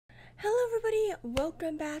everybody,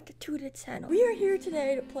 welcome back to the channel. We are here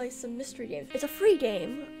today to play some mystery games. It's a free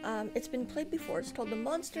game. It's been played before. It's called The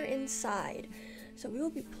Monster Inside. So we will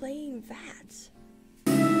be playing that.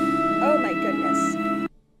 Oh my goodness.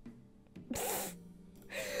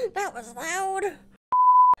 That was loud.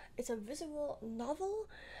 It's a visual novel,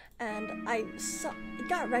 and it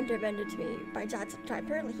got recommended to me by Dad.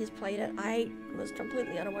 Apparently he's played it. I was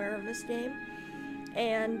completely unaware of this game,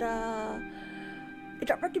 and it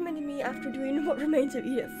got recommended to me after doing What Remains of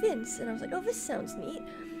Edith Finch, and I was like, oh, this sounds neat.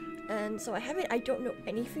 And so I don't know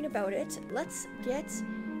anything about it. Let's get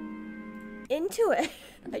into it,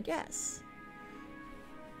 I guess.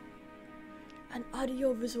 An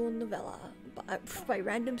audio-visual novella by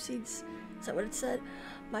Random Seeds. Is that what it said?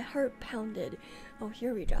 My heart pounded. Oh,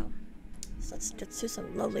 here we go. So let's get to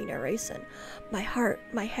some lovely narration. My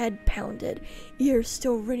head pounded, ears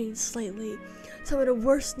still ringing slightly. Some of the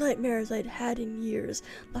worst nightmares I'd had in years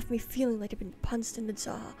left me feeling like I'd been punched in the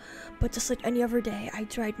jaw. But just like any other day, I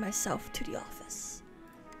dragged myself to the office.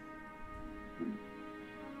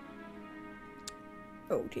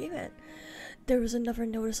 Oh, damn. There was another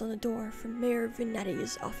notice on the door from Mayor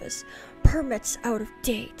Vinetti's office. Permits out of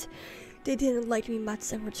date. They didn't like me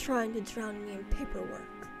much and were trying to drown me in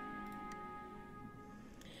paperwork.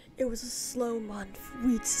 It was a slow month,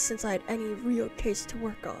 weeks since I had any real case to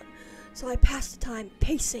work on, so I passed the time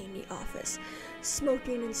pacing the office,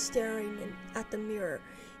 smoking and staring at the mirror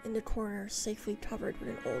in the corner safely covered with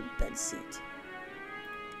an old bedsheet.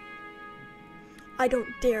 I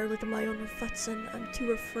don't dare look at my own reflection. I'm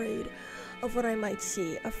too afraid of what I might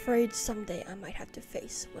see, afraid someday I might have to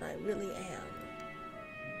face what I really am.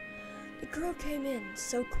 The girl came in,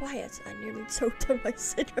 so quiet, I nearly choked on my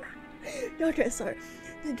cigarette. Okay, sorry.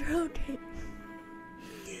 The girl came...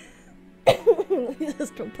 Let me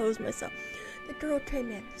just compose myself. The girl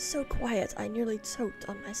came in, so quiet, I nearly choked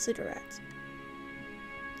on my cigarette.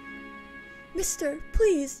 Mister,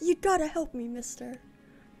 please, you gotta help me, mister.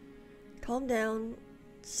 Calm down,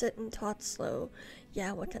 sit and talk slow.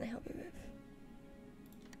 Yeah, what can I help you with?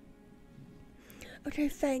 Okay,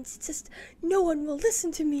 thanks, just no one will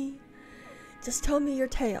listen to me. Just tell me your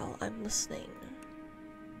tale, I'm listening.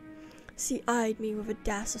 She eyed me with a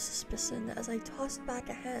dash of suspicion as I tossed back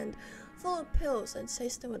a hand full of pills and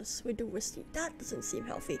chased them with a swig of whiskey. That doesn't seem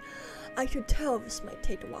healthy. I could tell this might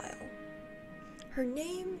take a while. Her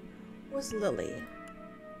name was Lily.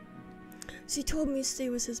 She told me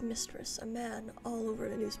she was his mistress, a man all over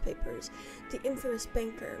the newspapers, the infamous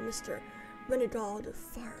banker, Mr. Renegade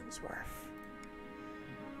Farnsworth.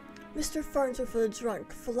 Mr. Farnsworth was a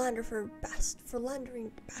drunk, philandering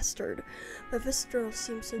bastard, but this girl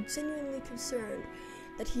seemed so genuinely concerned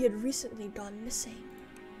that he had recently gone missing.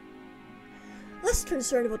 Less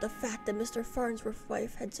concerned about the fact that Mr. Farnsworth's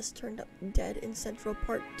wife had just turned up dead in Central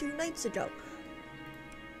Park 2 nights ago.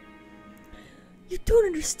 You don't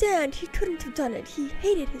understand, he couldn't have done it. He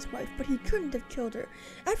hated his wife, but he couldn't have killed her.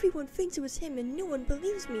 Everyone thinks it was him and no one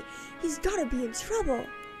believes me. He's gotta be in trouble.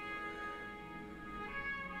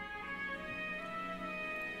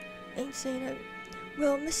 Ain't saying it.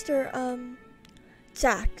 Well, Mr.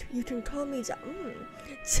 Jack, you can call me Jack.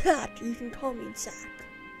 Jack, you can call me Jack.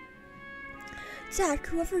 Jack,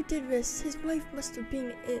 whoever did this, his wife must have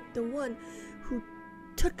been the one who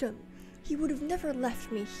took him. He would have never left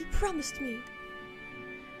me. He promised me.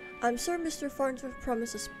 I'm sure Mr. Farnsworth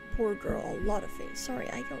promised this poor girl a lot of things. Sorry,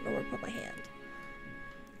 I don't know where to put my hand.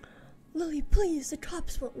 Lily, please, the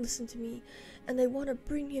cops won't listen to me, and they want to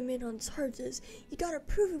bring him in on charges. You gotta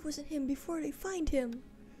prove it wasn't him before they find him.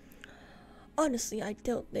 Honestly, I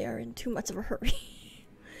doubt they are in too much of a hurry.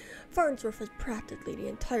 Farnsworth has practically the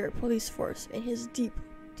entire police force in his deep,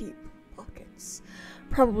 deep pockets.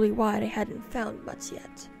 Probably why they hadn't found much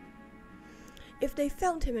yet. If they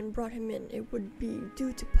found him and brought him in, it would be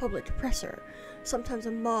due to public pressure. Sometimes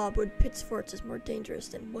a mob would pitchforks as more dangerous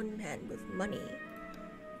than one man with money.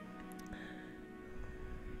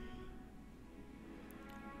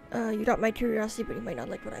 You got my curiosity, but you might not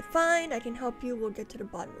like what I find. I can help you. We'll get to the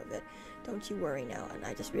bottom of it. Don't you worry now. And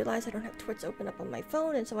I just realized I don't have Twitch open up on my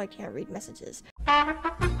phone, and so I can't read messages. I'm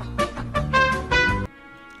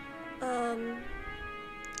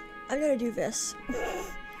gonna do this.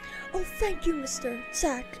 Oh, thank you, Mr.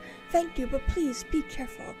 Jack. Thank you, but please be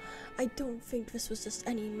careful. I don't think this was just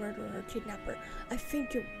any murderer or kidnapper. I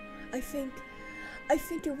think it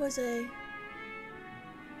was a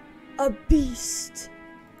beast.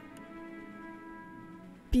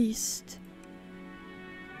 Beast.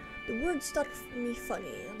 The word stuck me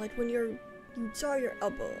funny, like when you jaw your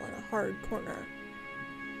elbow on a hard corner.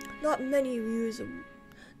 Not many use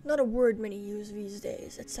Not a word many use these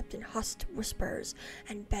days, except in hushed whispers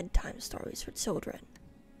and bedtime stories for children.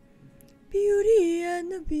 Beauty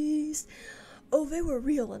and the Beast. Oh, they were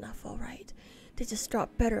real enough, all right. They just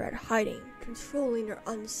got better at hiding, controlling their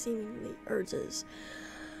unseemly urges.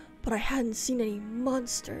 But I hadn't seen any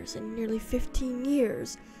monsters in nearly 15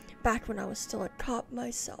 years, back when I was still a cop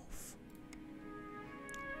myself.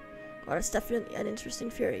 Well, that's definitely an interesting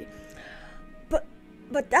theory.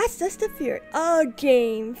 But that's just a theory. A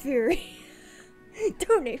game theory.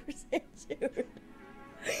 Donate for censored.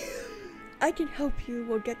 I can help you.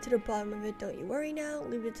 We'll get to the bottom of it. Don't you worry now.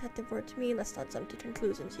 Leave the detective work to me and let's not jump to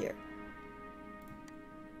conclusions here.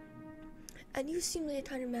 And you seem like the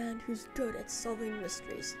kind of man who's good at solving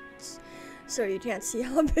mysteries. Sir, you can't see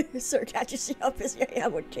how Sir, can't you see how busy I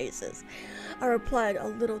am with cases? I replied a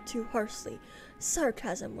little too harshly.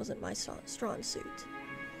 Sarcasm wasn't my strong suit.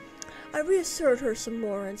 I reassured her some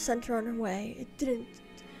more and sent her on her way.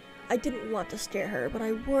 I didn't want to scare her, but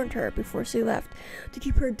I warned her before she left to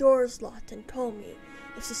keep her doors locked and call me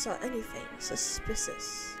if she saw anything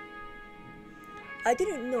suspicious. I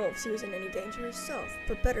didn't know if she was in any danger herself,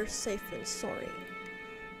 but better safe than sorry.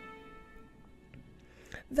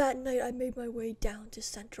 That night I made my way down to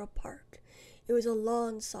Central Park. It was a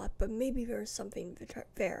long shot, but maybe there was something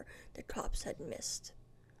there the cops had missed.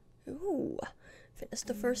 Ooh, finished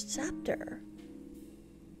the first chapter.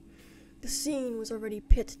 The scene was already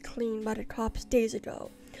pitched clean by the cops days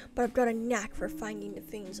ago, but I've got a knack for finding the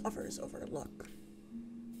things others overlook.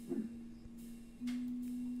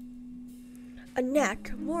 A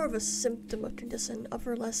knack, more of a symptom of condition,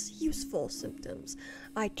 other less useful symptoms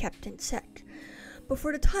I kept in check, but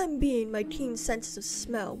for the time being my keen senses of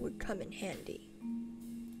smell would come in handy.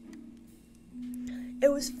 It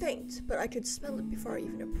was faint, but I could smell it before I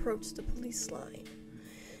even approached the police line.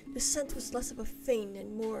 The scent was less of a feign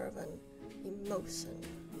and more of an emotion.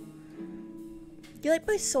 Do you like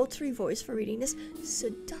my sultry voice for reading this?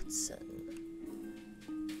 Seduction.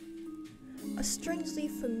 A strangely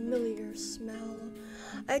familiar smell.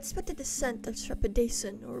 I expected the scent of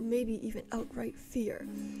trepidation or maybe even outright fear.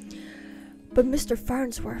 But Mr.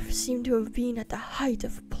 Farnsworth seemed to have been at the height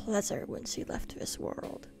of pleasure when she left this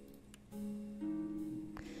world.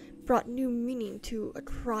 Brought new meaning to a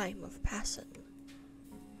crime of passion.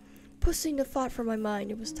 Pushing the thought from my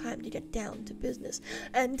mind, it was time to get down to business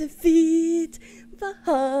and defeat the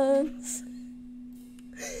Huns.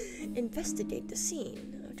 Investigate the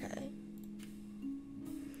scene, okay?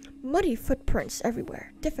 Muddy footprints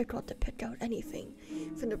everywhere, difficult to pick out anything,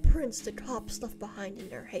 from the prints the cops left behind in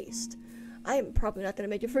their haste. I am probably not going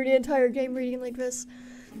to make it through the entire game reading like this.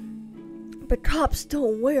 But cops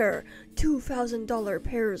don't wear $2,000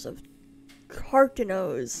 pairs of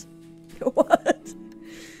Carcanos. What?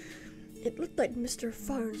 It looked like Mr.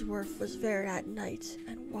 Farnsworth was there at night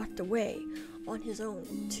and walked away on his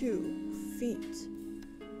own 2 feet.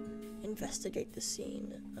 Investigate the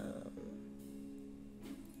scene.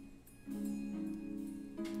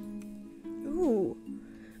 Ooh.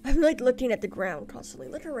 I'm like looking at the ground constantly.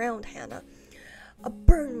 Look around, Hannah. A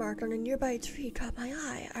burn mark on a nearby tree caught my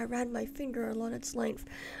eye. I ran my finger along its length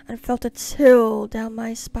and felt a chill down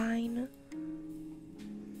my spine.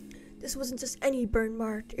 This wasn't just any burn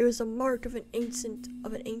mark. It was a mark of an ancient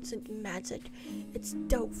magic. It's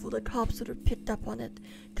doubtful the cops would have picked up on it.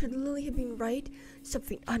 Could Lily have been right?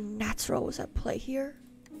 Something unnatural was at play here.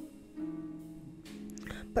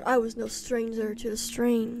 But I was no stranger to the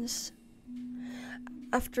strange.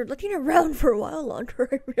 After looking around for a while longer,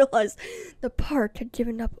 I realized the park had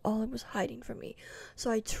given up all it was hiding from me.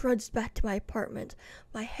 So I trudged back to my apartment.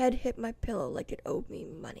 My head hit my pillow like it owed me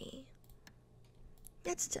money.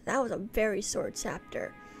 That was a very short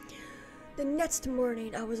chapter. The next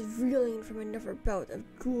morning, I was reeling from another bout of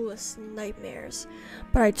ghoulish nightmares,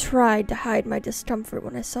 but I tried to hide my discomfort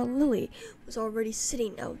when I saw Lily was already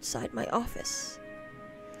sitting outside my office.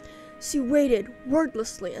 She waited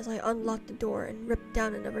wordlessly as I unlocked the door and ripped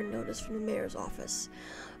down another notice from the mayor's office.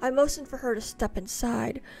 I motioned for her to step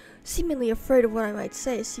inside. Seemingly afraid of what I might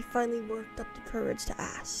say, she finally worked up the courage to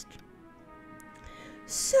ask.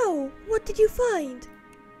 So, what did you find?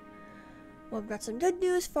 Well, I've got some good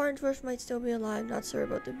news. Farnsworth might still be alive. Not sure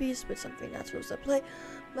about the beast, but something that's supposed to play.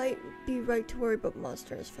 Might be right to worry about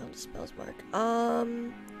monsters. Found a spells mark.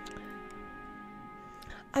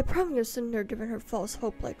 I probably shouldn't have given her false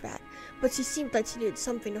hope like that, but she seemed like she needed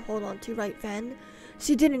something to hold on to right then.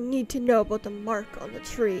 She didn't need to know about the mark on the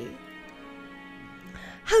tree.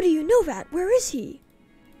 How do you know that? Where is he?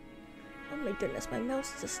 Oh my goodness, my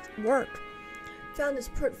mouse just worked. Found his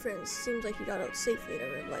footprints. Seems like he got out safely in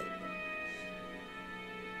a red light.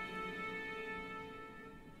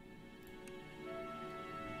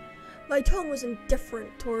 My tone was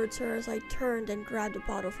indifferent towards her as I turned and grabbed a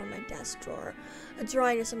bottle from my desk drawer. A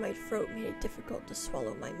dryness in my throat made it difficult to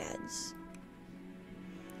swallow my meds.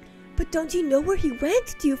 But don't you know where he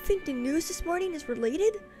went? Do you think the news this morning is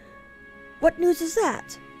related? What news is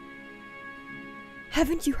that?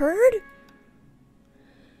 Haven't you heard?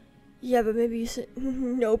 Yeah, but maybe you said,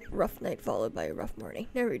 nope, rough night followed by a rough morning.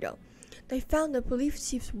 There we go. They found the police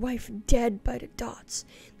chief's wife dead by the dots.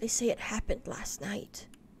 They say it happened last night.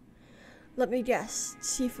 Let me guess,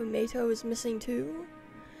 Chief Amato is missing too?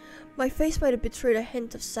 My face might have betrayed a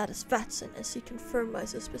hint of satisfaction as he confirmed my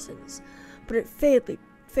suspicions, but it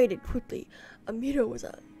faded quickly. Amato was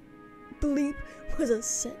a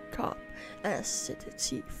sick cop and a sick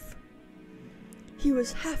chief. He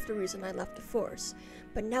was half the reason I left the force,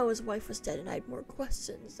 but now his wife was dead and I had more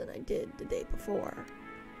questions than I did the day before.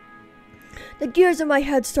 The gears in my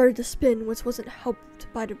head started to spin, which wasn't helped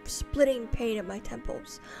by the splitting pain at my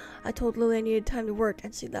temples. I told Lily I needed time to work,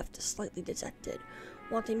 and she left slightly dejected,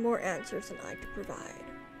 wanting more answers than I could provide.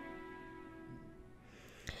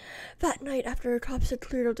 That night, after the cops had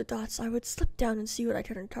cleared out the dots, I would slip down and see what I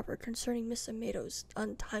could uncover concerning Miss Amato's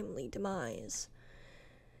untimely demise.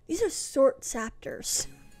 These are short chapters.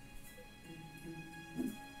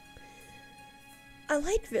 I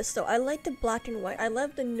like this though. I like the black and white. I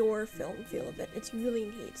love the noir film feel of it. It's really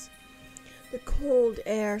neat. The cold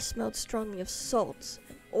air smelled strongly of salt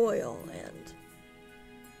and oil and...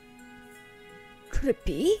 Could it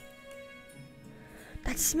be?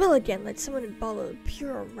 That smell again, like someone had bottled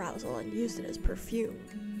pure arousal and used it as perfume.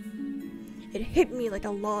 It hit me like a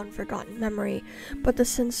long-forgotten memory, but the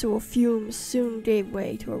sensual fumes soon gave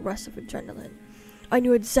way to a rush of adrenaline. I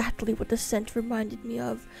knew exactly what the scent reminded me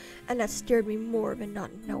of, and that scared me more than not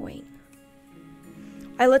knowing.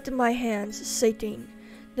 I lifted my hands, shaking,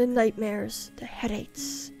 the nightmares, the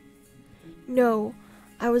headaches. No,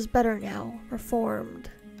 I was better now, reformed.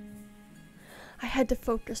 I had to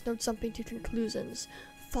focus, no jumping to conclusions,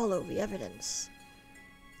 follow the evidence.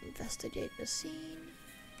 Investigate the scene.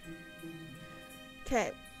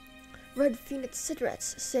 Okay. Red Phoenix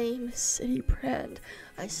cigarettes, same city brand.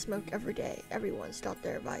 I smoke every day. Everyone's got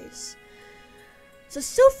their vice.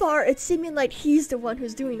 So far, it's seeming like he's the one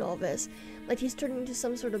who's doing all this. Like he's turning into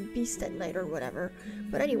some sort of beast at night or whatever.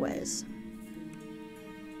 But anyways.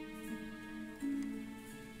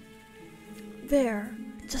 There,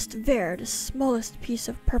 just there, the smallest piece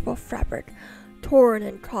of purple fabric, torn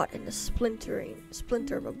and caught in the splinter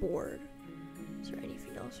of a board. Is there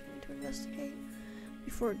anything else for me to investigate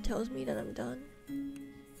before it tells me that I'm done?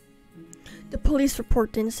 The police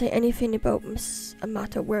report didn't say anything about Miss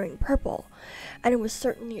Amato wearing purple, and it was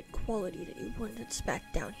certainly a quality that you wouldn't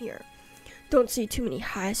expect down here. Don't see too many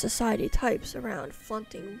high society types around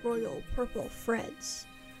flaunting royal purple threads.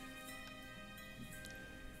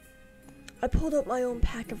 I pulled out my own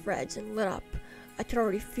pack of reds and lit up. I could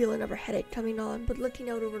already feel another headache coming on, but looking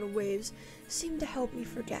out over the waves seemed to help me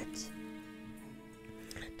forget.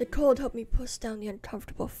 The cold helped me push down the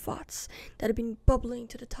uncomfortable thoughts that had been bubbling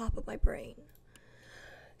to the top of my brain.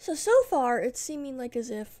 So far, it's seeming like as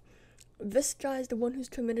if this guy's the one who's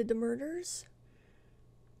committed the murders?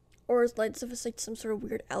 Or is like, as if it's like some sort of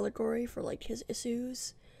weird allegory for like his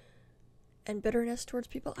issues and bitterness towards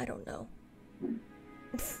people? I don't know.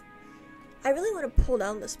 I really want to pull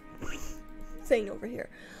down this thing over here.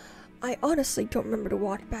 I honestly don't remember to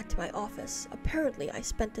walk back to my office. Apparently, I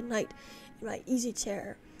spent the night in my easy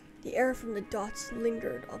chair. The air from the dots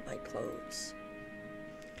lingered on my clothes.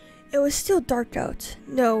 It was still dark out.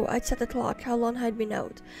 No, I'd set the clock. How long had I been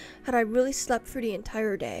out? Had I really slept for the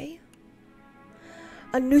entire day?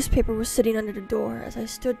 A newspaper was sitting under the door. As I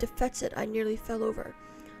stood to fetch it, I nearly fell over.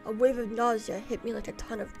 A wave of nausea hit me like a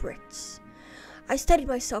ton of bricks. I steadied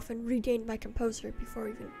myself and regained my composure before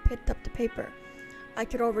I even picked up the paper. I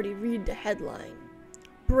could already read the headline.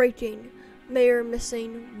 Breaking. Mayor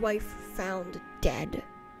missing. Wife found dead.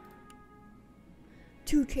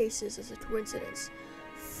 2 cases is a coincidence.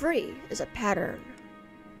 3 is a pattern.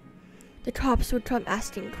 The cops would come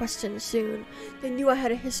asking questions soon. They knew I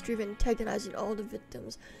had a history of antagonizing all the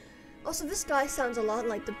victims. Also, this guy sounds a lot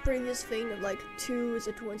like the previous thing of like 2 is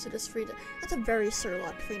a coincidence, 3. That's a very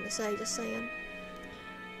Sherlock thing to say, just saying.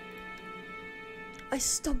 I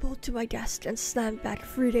stumbled to my desk and slammed back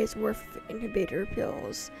 3 days worth of inhibitor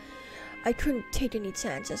pills. I couldn't take any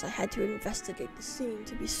chances. I had to investigate the scene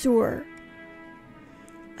to be sure.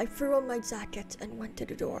 I threw on my jacket and went to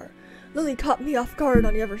the door. Lily caught me off guard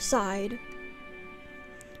on the other side.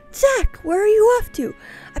 Jack, where are you off to?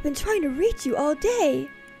 I've been trying to reach you all day.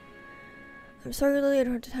 I'm sorry, Lily, I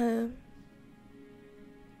don't have time.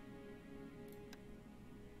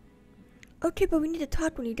 Okay, but we need to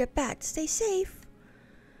talk when you get back. Stay safe.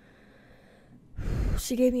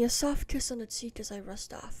 She gave me a soft kiss on the cheek as I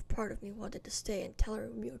rushed off. Part of me wanted to stay and tell her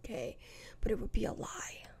it would be okay, but it would be a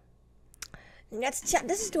lie. Let's chat.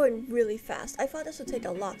 This is going really fast. I thought this would take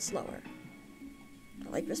a lot slower. I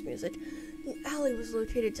like this music. The alley was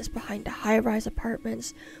located just behind the high-rise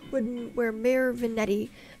apartments where Mayor Venetti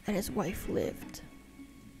and his wife lived.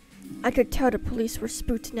 I could tell the police were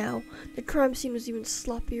spooked now. The crime scene was even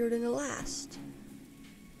sloppier than the last.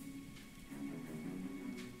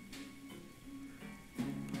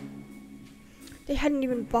 They hadn't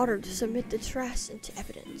even bothered to submit the trash into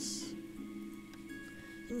evidence.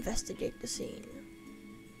 Investigate the scene.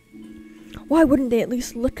 Why wouldn't they at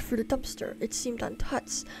least look for the dumpster? It seemed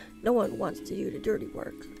untouched. No one wants to do the dirty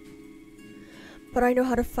work. But I know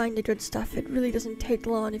how to find the good stuff. It really doesn't take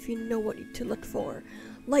long if you know what to look for.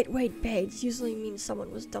 Lightweight bags usually mean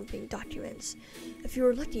someone was dumping documents. If you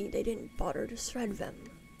were lucky, they didn't bother to shred them.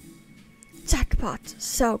 Jackpot,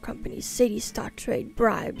 cell companies, shady stock trade,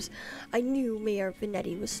 bribes. I knew Mayor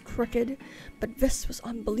Venetti was crooked, but this was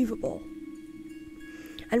unbelievable.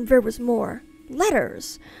 And there was more.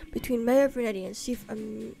 Letters between Mayor Venetti and Chief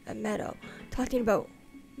Amato talking about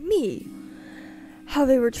me. How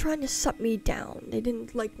they were trying to shut me down. They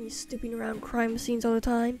didn't like me snooping around crime scenes all the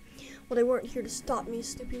time. Well, they weren't here to stop me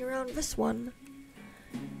snooping around this one.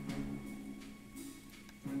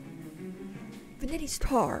 Venetti's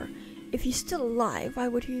car. If he's still alive, why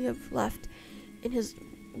wouldn't he have left in his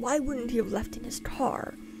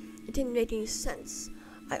car? It didn't make any sense.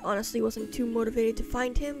 I honestly wasn't too motivated to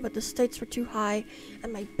find him, but the stakes were too high,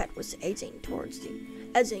 and my bet was edging towards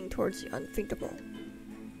the unthinkable.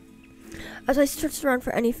 As I searched around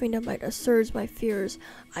for anything that might assuage my fears,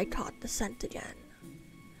 I caught the scent again.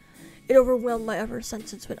 It overwhelmed my other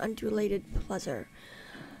senses with undulating pleasure.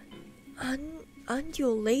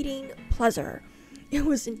 Undulating pleasure. It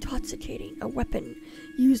was intoxicating, a weapon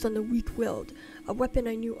used on the weak-willed, a weapon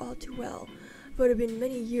I knew all too well, but it had been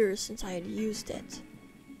many years since I had used it.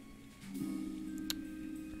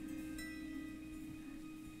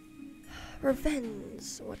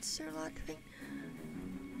 Revenge. What's their luck thing?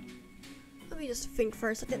 Let me just think for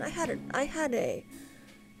a second. I had a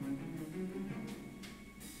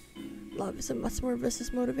love is a much more business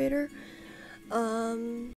motivator.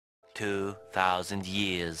 2,000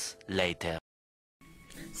 years later.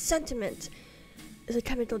 Sentiment is a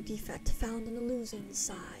chemical defect found on the losing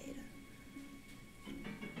side.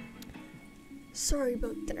 Sorry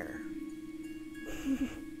about dinner.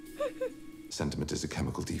 Sentiment is a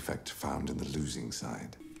chemical defect found in the losing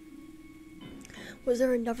side. Was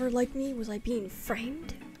there another like me? Was I being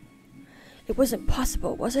framed? It wasn't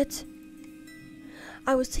possible, was it?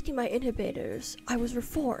 I was taking my inhibitors. I was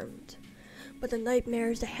reformed. But the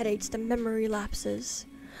nightmares, the headaches, the memory lapses.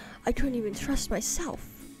 I couldn't even trust myself.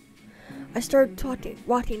 I started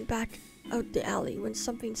walking back out the alley when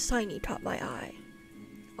something shiny caught my eye.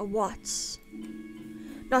 A watch.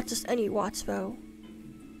 Not just any watch, though.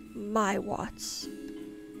 My watch.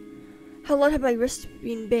 How long had my wrist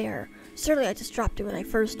been bare? Certainly I just dropped it when I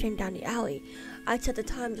first came down the alley. I'd set the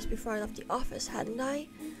time just before I left the office, hadn't I?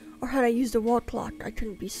 Or had I used a wall clock? I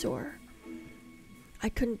couldn't be sure. I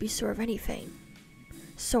couldn't be sure of anything.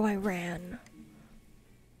 So I ran.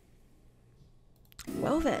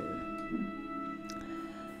 Well then.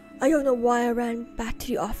 I don't know why I ran back to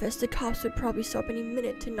the office. The cops would probably show up any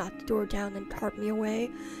minute to knock the door down and cart me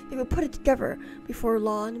away. They would put it together before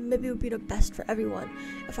long. Maybe it would be the best for everyone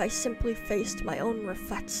if I simply faced my own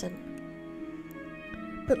reflection.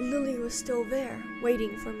 But Lily was still there,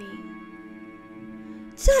 waiting for me.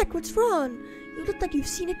 Jack, what's wrong? You look like you've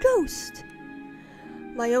seen a ghost.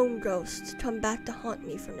 My own ghost, come back to haunt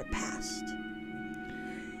me from the past.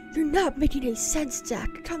 You're not making any sense,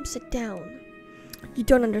 Jack. Come sit down. You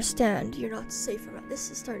don't understand. You're not safe around.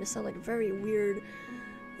 This is starting to sound like a very weird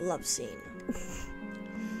love scene.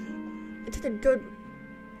 I took a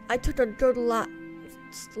good last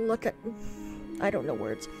look at... I don't know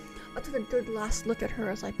words. I took a good last look at her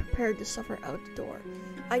as I prepared to shove her out the door.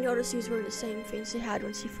 I noticed she was wearing the same thing she had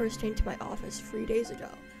when she first came to my office 3 days ago.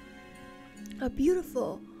 A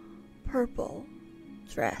beautiful purple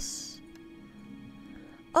dress.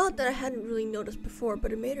 Odd that I hadn't really noticed before,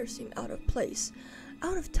 but it made her seem out of place,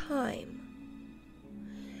 out of time.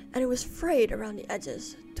 And it was frayed around the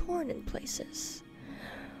edges, torn in places.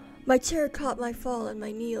 My chair caught my fall and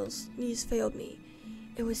my knees failed me.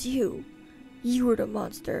 It was you. You were the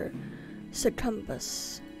monster,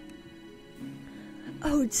 Succumbus.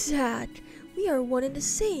 Oh, Jack, we are one and the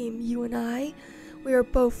same, you and I. We are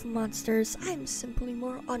both monsters. I'm simply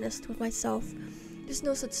more honest with myself. There's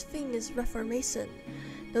no such thing as reformation.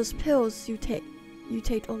 Those pills you take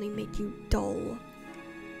only make you dull.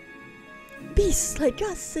 Beasts like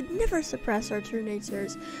us should never suppress our true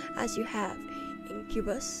natures as you have,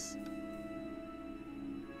 Incubus.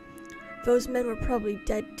 Those men were probably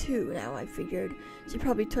dead too, now I figured. She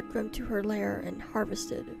probably took them to her lair and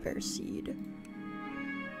harvested their seed.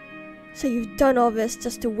 So you've done all this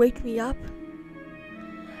just to wake me up?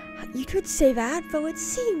 You could say that, though it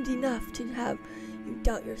seemed enough to have you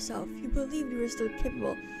doubt yourself. You believed you were still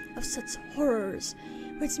capable of such horrors,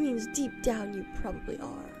 which means deep down you probably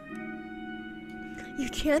are. You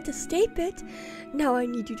can't escape it. Now I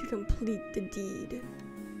need you to complete the deed.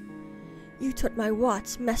 You took my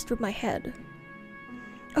watch, messed with my head.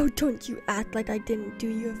 Oh, don't you act like I didn't do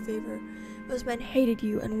you a favor. Those men hated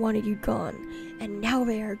you and wanted you gone, and now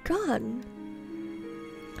they are gone.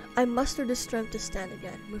 I mustered the strength to stand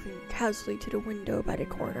again, moving casually to the window by the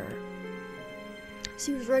corner.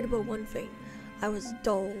 She was right about one thing. I was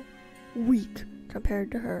dull, weak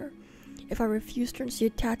compared to her. If I refused her and she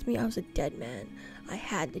attacked me, I was a dead man. I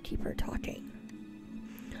had to keep her talking.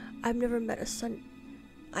 I've never met a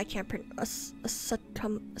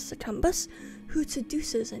succumbus who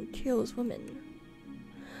seduces and kills women.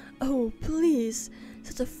 Oh, please.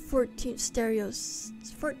 Such a 14th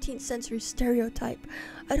century stereotype.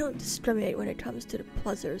 I don't discriminate when it comes to the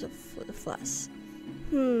pleasures of the flesh.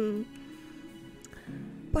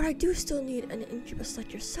 But I do still need an incubus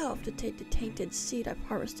like yourself to take the tainted seed I've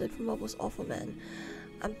harvested from all those awful men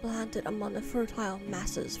and plant it among the fertile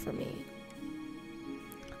masses for me.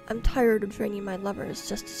 I'm tired of draining my lovers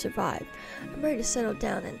just to survive. I'm ready to settle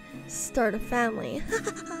down and start a family.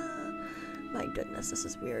 My goodness, this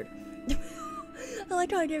is weird. I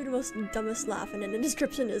like how I gave the most dumbest laugh, and then the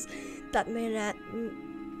description is that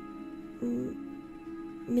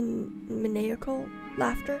maniacal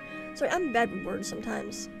laughter. Sorry, I'm bad with words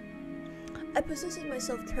sometimes. I positioned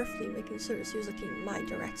myself carefully, making sure she was looking in my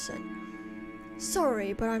direction.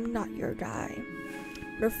 Sorry, but I'm not your guy.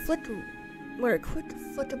 With a quick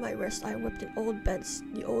flick of my wrist, I whipped the old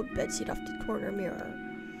bedsheet off the corner mirror.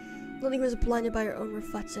 Lily was blinded by her own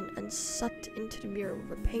reflection and sucked into the mirror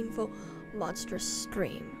with a painful, monstrous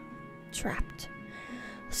scream. Trapped.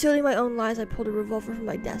 Sealing my own lies, I pulled a revolver from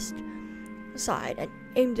my desk side and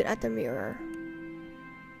aimed it at the mirror.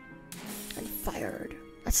 And fired.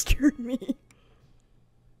 That scared me.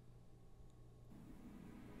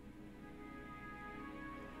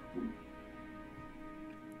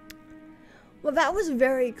 Well, that was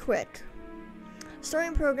very quick. Story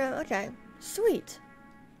and program, okay. Sweet.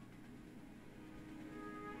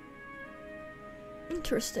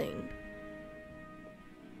 Interesting.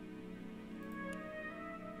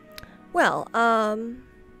 Well, I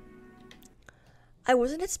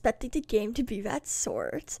wasn't expecting the game to be that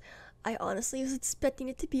short. I honestly was expecting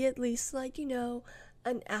it to be at least, like, you know,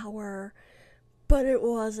 an hour. But it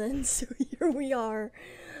wasn't, so here we are.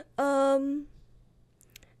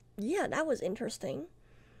 Yeah, that was interesting.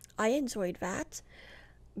 I enjoyed that.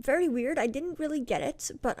 Very weird. I didn't really get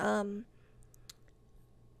it, but,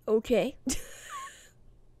 okay.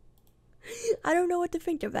 I don't know what to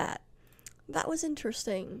think of that. That was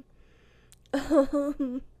interesting.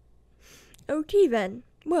 Okay then.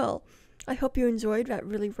 Well, I hope you enjoyed that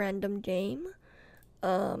really random game.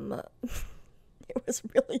 It was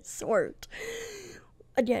really short.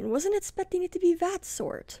 Again, wasn't expecting it to be that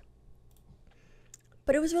short.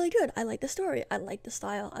 But it was really good. I like the story. I like the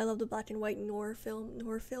style. I love the black and white noir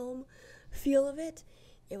film feel of it.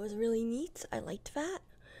 It was really neat. I liked that.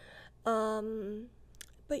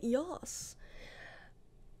 But yes.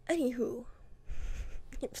 Anywho,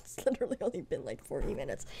 it's literally only been like 40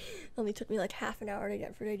 minutes. It only took me like half an hour to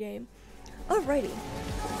get through the game. Alrighty.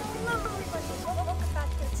 Hello everybody, welcome back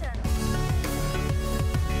to the channel.